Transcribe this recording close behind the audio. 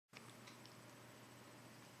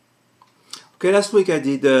Okay, last week I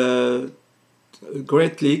did a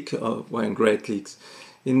great lick, great licks,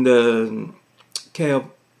 in the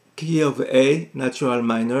key of A, natural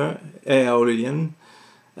minor, A Aurelian,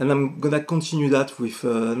 and I'm gonna continue that with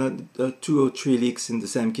another 2 or 3 licks in the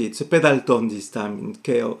same key. It's a pedal tone this time in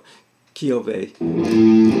key of A. So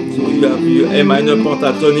you have your A minor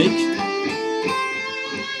pentatonic,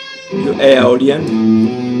 your A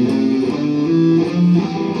Aurelian.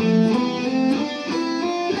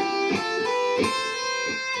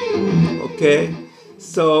 Okay,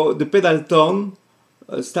 so the pedal tone,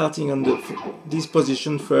 starting on this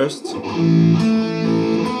position first.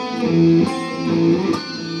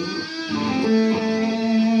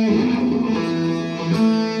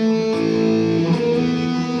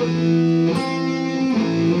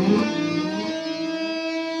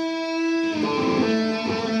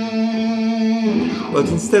 But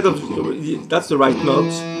instead of, that's the right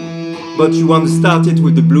note, but you want to start it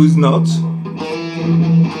with the blues note,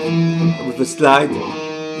 with a slide.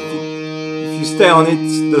 If you stay on it,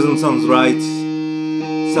 it doesn't sound right,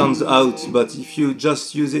 it sounds out, but if you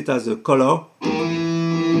just use it as a color,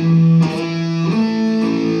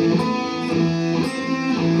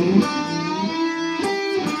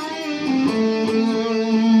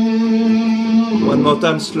 one more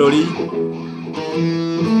time slowly.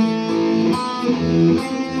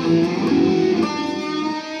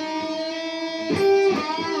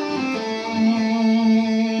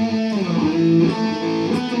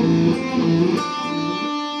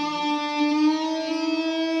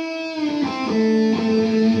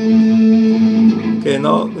 Okay,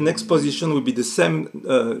 now the next position will be the same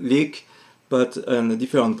lick, but in a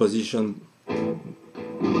different position.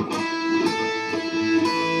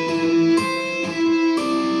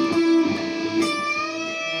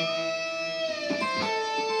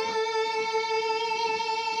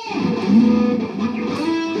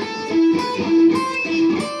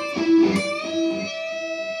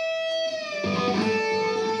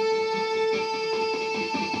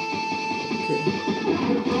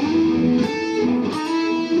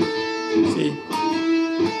 See,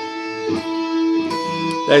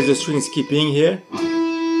 there is a string skipping here.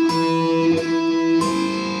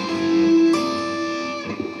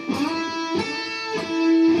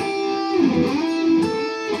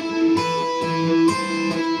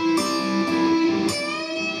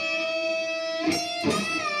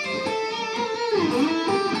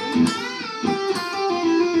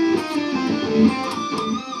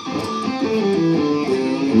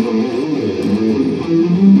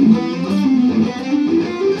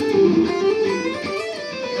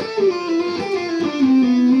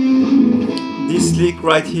 This lick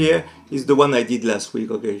right here is the one I did last week,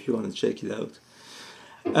 okay, if you want to check it out.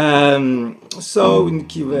 So in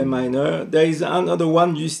key of A minor, there is another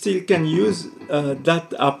one. You still can use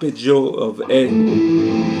that arpeggio of A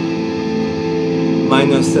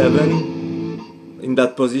minor 7 in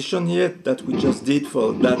that position here that we just did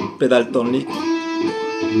for that pedal tone lick.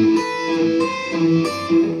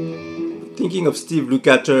 Thinking of Steve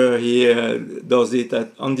Lukather here, does it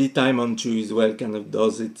at on the time on 2 as well, kind of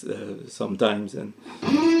does it sometimes. And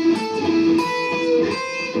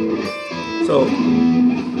so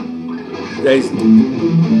there is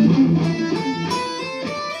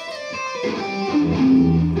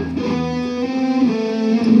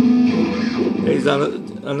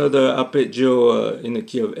another arpeggio in the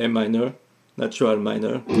key of A minor, natural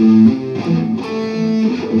minor.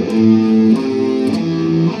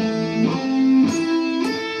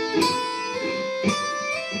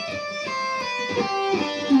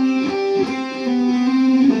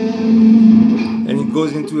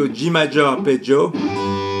 Goes into a G major arpeggio.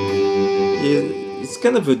 It's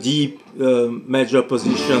kind of a D major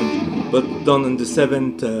position, but done on the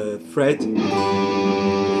 7th fret, and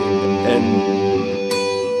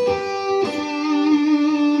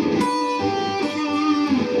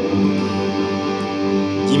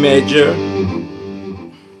D major.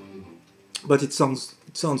 But it sounds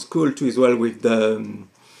cool too as well with the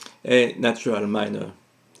A natural minor.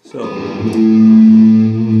 So.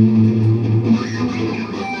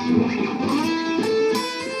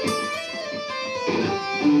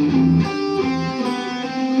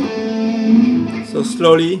 So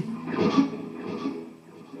slowly.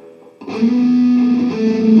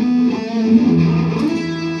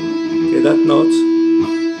 Okay, that note,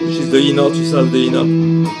 which is the E note, you solve the E note.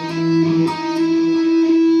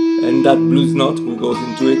 And that blues note who goes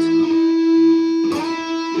into it.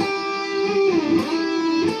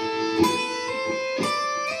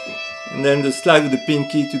 And then the slide with the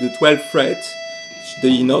pinky to the 12th fret, which is the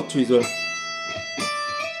E note as well.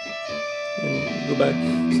 And go back.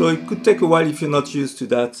 So it could take a while if you're not used to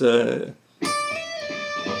that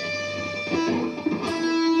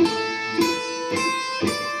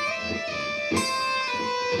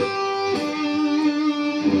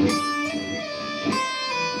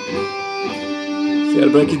See, I'll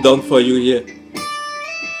break it down for you here.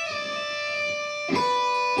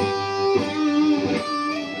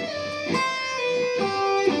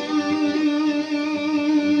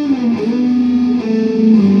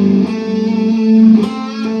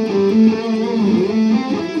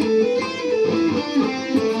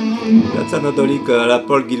 That's another lick la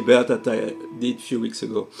Paul Gilbert that I did a few weeks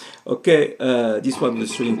ago. Okay, this one, the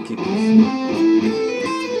string keepers.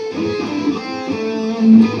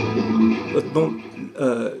 But don't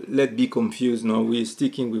let be confused now, we're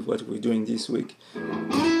sticking with what we're doing this week.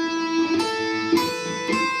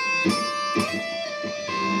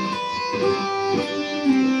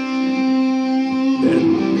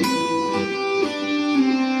 Then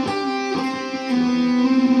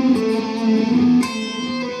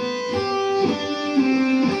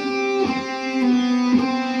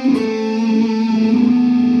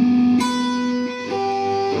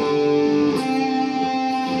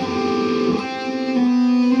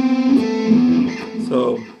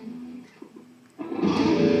so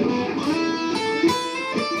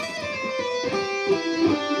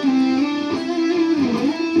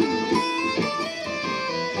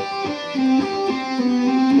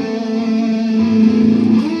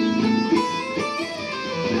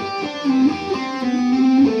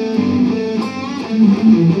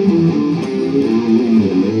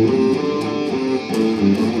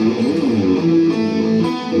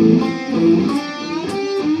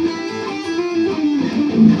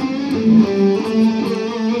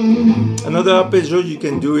another arpeggio you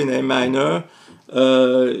can do in A minor.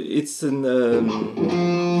 It's an the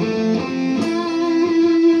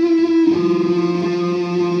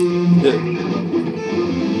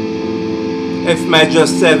F major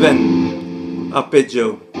 7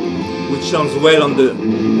 arpeggio, which sounds well on the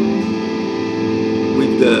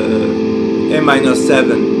with the A minor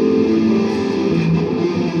 7.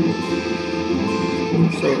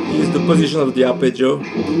 So here's the position of the arpeggio.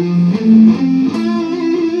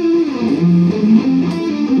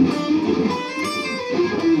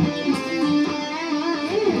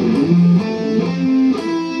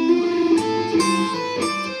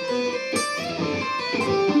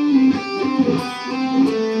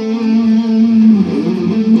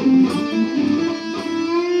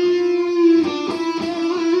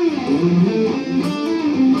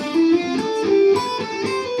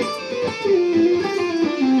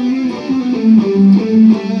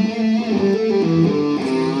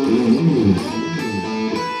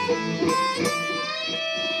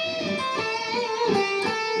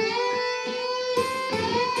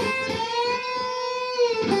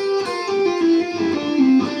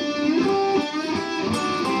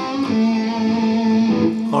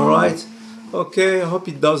 Alright, okay, I hope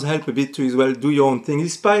it does help a bit too as well. Do your own thing.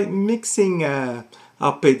 It's by mixing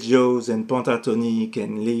arpeggios and pentatonic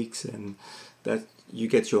and licks, and that you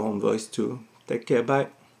get your own voice too. Take care, bye.